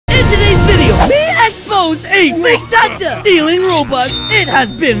exposed a fake Santa stealing Robux. It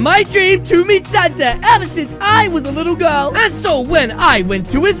has been my dream to meet Santa ever since I was a little girl. And so when I went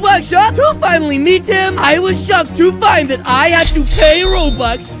to his workshop to finally meet him, I was shocked to find that I had to pay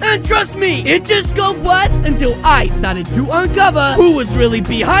Robux. And trust me, it just got worse until I started to uncover who was really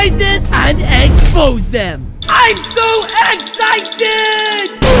behind this and expose them. I'm so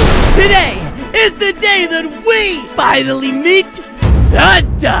excited! Today is the day that we finally meet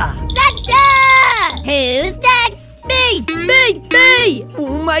Santa! Santa! Who's next? Me!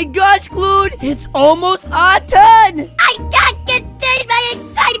 Oh my gosh, Clued! It's almost our turn! I can't contain my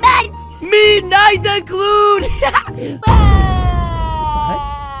excitement! Me neither, Clued! What?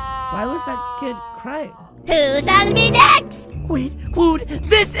 Why was that kid crying? Who's on me next? Wait, Clued,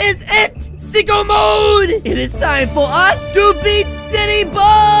 this is it! Sicko mode! It is time for us to beat City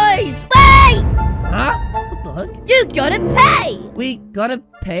Boys! Wait! Huh? What the heck? You gotta pay! We gotta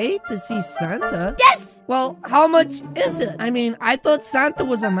pay to see Santa? Yes! Well, how much is it? I mean, I thought Santa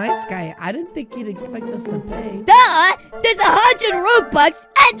was a nice guy. I didn't think he'd expect us to pay. Duh! There's 100 Robux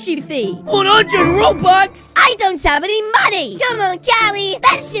entry fee! 100 Robux? I don't have any money! Come on, Callie!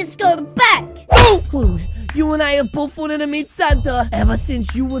 Let's just go back! Oh! Clued, you and I have both wanted to meet Santa ever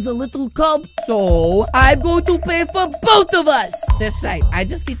since you was a little cub. So, I'm going to pay for both of us. That's right. I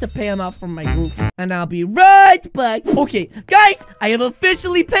just need to pay him out from my group. And I'll be right back. Okay, guys, I have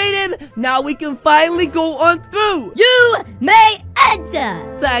officially paid him. Now we can finally go on through. You may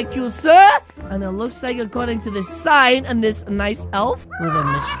enter! Thank you, sir. And it looks like according to this sign and this nice elf with a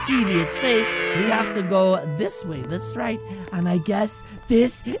mischievous face, we have to go this way. That's right. And I guess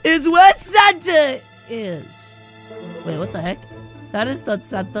this is where Santa is. Wait, what the heck? That is not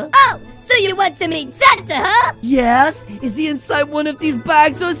Santa. Oh, so you want to meet Santa, huh? Yes? Is he inside one of these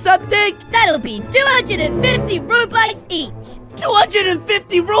bags or something? That'll be 250 Robux each.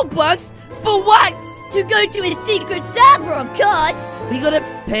 250 Robux? For what? To go to his secret server, of course. We gotta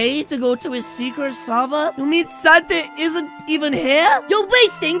pay to go to his secret server? You mean Santa isn't even here? You're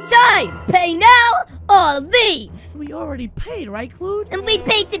wasting time. Pay now or leave. We already paid, right, Clued? And we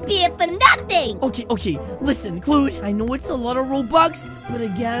paid to be here for nothing. Okay, listen, Clued. I know it's a lot of Robux, but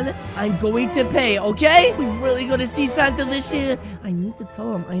again, I'm going to pay, okay? We've really got to see Santa this year. I need to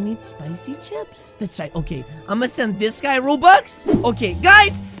tell him I need spicy chips. That's right, okay. I'm gonna send this guy Robux. Okay,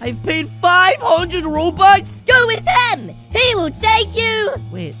 guys, I've paid 500 Robux. Go with him. He will take you.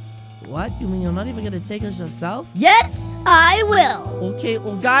 Wait, what? You mean you're not even gonna take us yourself? Yes, I will. Okay,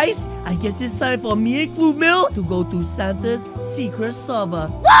 well, guys, I guess it's time for me and Clue Mill to go to Santa's secret server.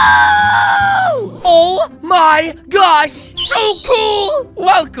 Whoa! Oh my gosh! So cool!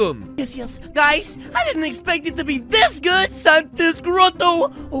 Welcome! Yes, guys, I didn't expect it to be this good! Santa's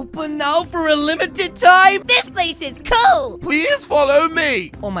Grotto! Open now for a limited time! This place is cool! Please follow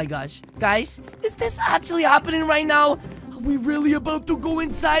me! Oh my gosh. Guys, is this actually happening right now? Are we really about to go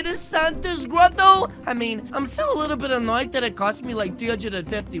inside of Santa's Grotto? I mean, I'm still a little bit annoyed that it cost me like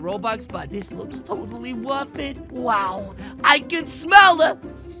 350 Robux, but this looks totally worth it. Wow, I can smell the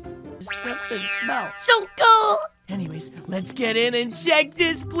disgusting smell. So cool! Anyways, let's get in and check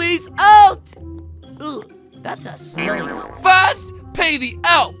this place out. Ugh, that's a smelly elf. First, pay the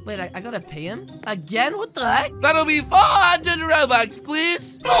elf. Wait, I gotta pay him? Again? What the heck? That'll be 400 Robux,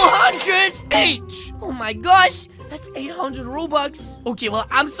 please. 400? Each. Oh my gosh! That's 800 Robux. Okay, well,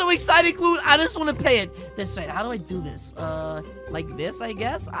 I'm so excited, Clue. I just want to pay it. This right. How do I do this? Like this, I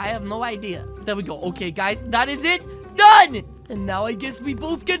guess? I have no idea. There we go. Okay, guys, that is it. Done! And now I guess we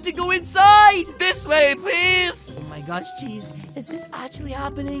both get to go inside. This way, please. Oh my gosh, jeez. Is this actually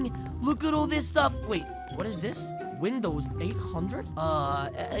happening? Look at all this stuff. Wait, what is this? Windows 800?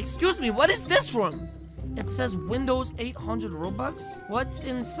 Excuse me, what is this room? It says Windows 800 Robux. What's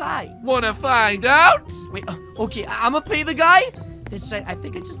inside? Wanna find out? Wait, okay, I'm gonna pay the guy. This side, I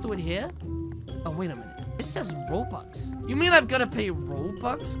think I just do it here. Oh, wait a minute. It says Robux. You mean I've gotta pay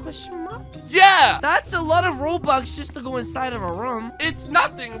Robux, question mark? Yeah! That's a lot of Robux just to go inside of a room. It's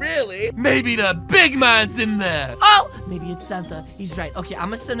nothing, really. Maybe the big man's in there. Oh! Maybe it's Santa. He's right. Okay, I'm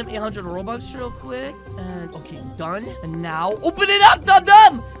gonna send him 800 Robux real quick. And, okay, done. And now, open it up,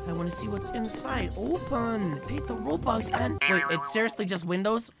 dum-dum! I wanna see what's inside. Open. Paid the Robux and... Wait, it's seriously just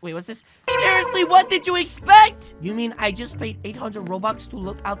Windows? Wait, what's this? Seriously, what did you expect? You mean I just paid 800 Robux to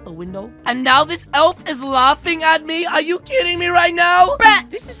look out the window? And now this elf is laughing at me? Are you kidding me right now? Bruh,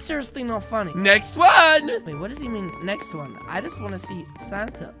 this is seriously not funny. Next one. Wait, what does he mean, next one? I just want to see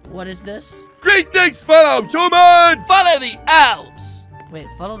Santa. What is this? Great things follow, human. Follow the elves. Wait,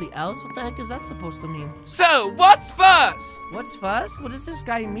 follow the elves? What the heck is that supposed to mean? So, what's first? What's first? What does this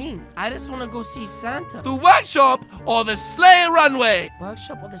guy mean? I just want to go see Santa. The workshop or the sleigh runway?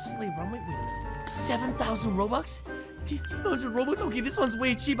 Workshop or the sleigh runway? Wait a minute. 7,000 Robux? 1,500 Robux? Okay, this one's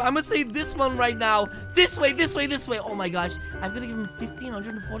way cheap. I'm gonna say this one right now. This way, this way, this way. Oh my gosh. I've got to give him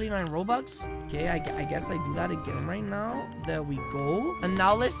 1,549 Robux. Okay, I guess I do that again right now. There we go. And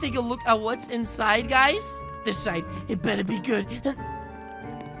now let's take a look at what's inside, guys. This side. It better be good.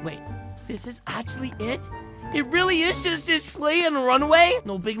 Wait, this is actually it? It really is just this sleigh and runway?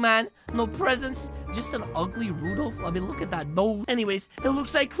 No big man, no presents, just an ugly Rudolph. I mean, look at that nose. Anyways, it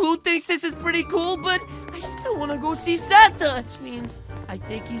looks like Clue thinks this is pretty cool, but I still want to go see Santa, which means I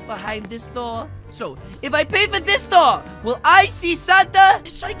think he's behind this door. So, if I pay for this door, will I see Santa?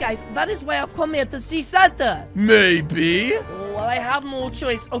 That's right, guys. That is why I've come here to see Santa. Maybe. Well, I have no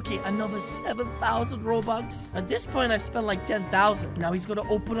choice. Okay, another 7,000 Robux. At this point, I've spent like 10,000. Now he's gonna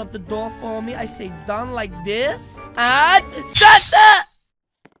open up the door for me. I say done like this. And Santa!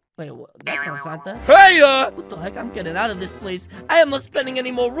 Wait, what? That's not Santa. Hey, What the heck? I'm getting out of this place. I am not spending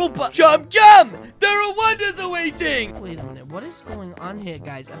any more Robux. Jump, jump! There are wonders awaiting! Wait a minute. What is going on here,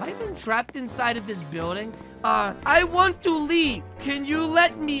 guys? Have I been trapped inside of this building? I want to leave. Can you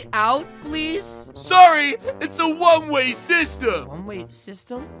let me out, please? Sorry, it's a one-way system. One-way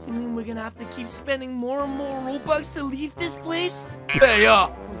system? You mean we're gonna have to keep spending more and more Robux to leave this place? Pay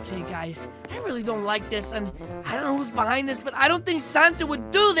up. Okay, guys, I really don't like this, and I don't know who's behind this, but I don't think Santa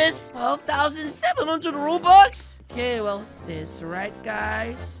would do this. 12,700 Robux? Okay, well, this, right,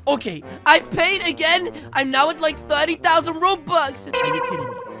 guys? Okay, I've paid again. I'm now at like 30,000 Robux. Are you kidding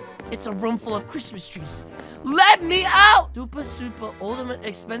me? It's a room full of Christmas trees. Let me out! Super ultimate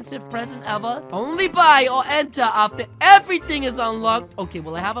expensive present ever. Only buy or enter after everything is unlocked. Okay,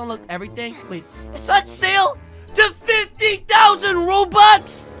 well, I have unlocked everything. Wait, it's on sale to 50,000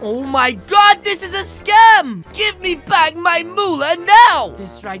 Robux! Oh my god, this is a scam! Give me back my moolah now!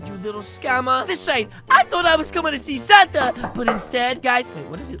 This right, you little scammer. This right, I thought I was coming to see Santa, but instead, guys, wait,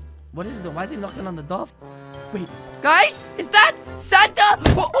 what is it? What is it? Why is he knocking on the door? Wait, guys, is that Santa?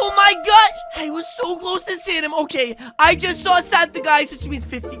 Oh my gosh! I was so close to seeing him. Okay, I just saw Santa, guys, which means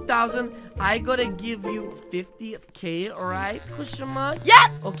 50,000. I gotta give you 50K, alright? Question mark? Yeah!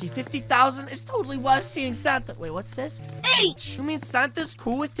 Okay, 50,000 is totally worth seeing Santa. Wait, what's this? H! You mean Santa's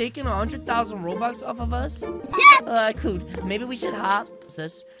cool with taking 100,000 Robux off of us? Yeah! Clued. Maybe we should have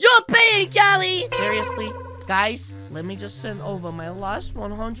this. You're paying, Callie! Seriously? Guys, let me just send over my last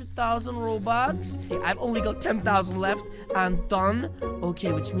 100,000 Robux. Okay, I've only got 10,000 left and done.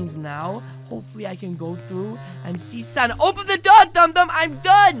 Okay, which means now, hopefully I can go through and see Santa. Open the door, dum-dum, I'm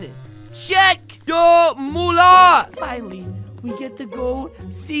done. Check your moolah. Finally, we get to go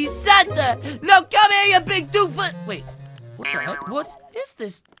see Santa. Now come here, you big doofus. Wait, what the heck? What is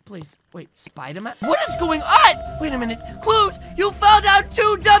this place? Wait, Spider-Man? What is going on? Wait a minute. Clute, you fell down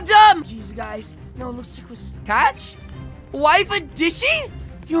too, dum-dum. Jeez, guys. No, it looks like we're catch? Wife and dishy?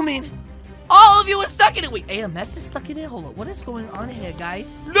 You mean all of you are stuck in it? Wait, AMS is stuck in it? Hold on. What is going on here,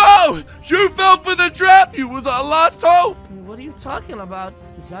 guys? No! You fell for the trap! You was our last hope! What are you talking about?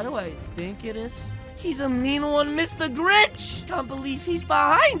 Is that who I think it is? He's a mean one, Mr. Grinch! Can't believe he's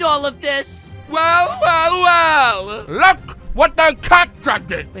behind all of this! Well! Look what the cat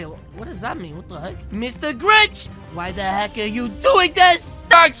did! Wait, what does that mean? What the heck? Mr. Grinch! Why the heck are you doing this?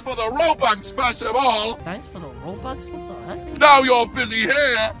 Thanks for the Robux, first of all! Thanks for the Robux? What the heck? Now you're busy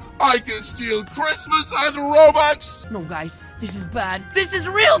here, I can steal Christmas and Robux! No, guys, this is bad. This is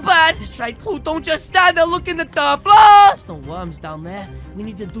real bad! That's right, Clue, don't just stand there looking at the floor! There's no worms down there. We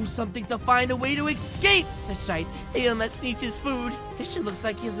need to do something to find a way to escape. That's right, AMS needs his food. This shit looks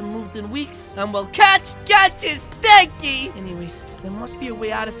like he hasn't moved in weeks. And we'll catch his stanky! Anyways, there must be a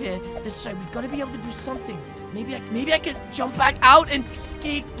way out of here. That's right, we gotta be able to do something. Maybe I could jump back out and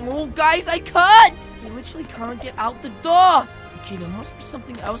escape. No, guys, I can't! I literally can't get out the door. Okay, there must be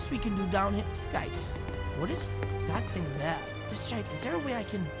something else we can do down here. Guys, what is that thing there? That's right, is there a way I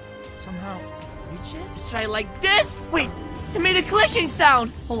can somehow reach it? Let's try it like this. Wait, it made a clicking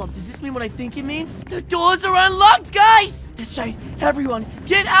sound. Hold up, does this mean what I think it means? The doors are unlocked, guys! That's right, everyone,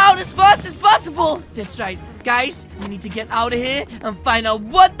 get out as fast as possible! That's right, guys, we need to get out of here and find out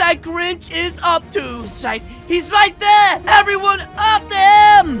what that Grinch is up to. That's right, he's right there! Everyone,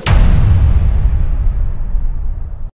 after him!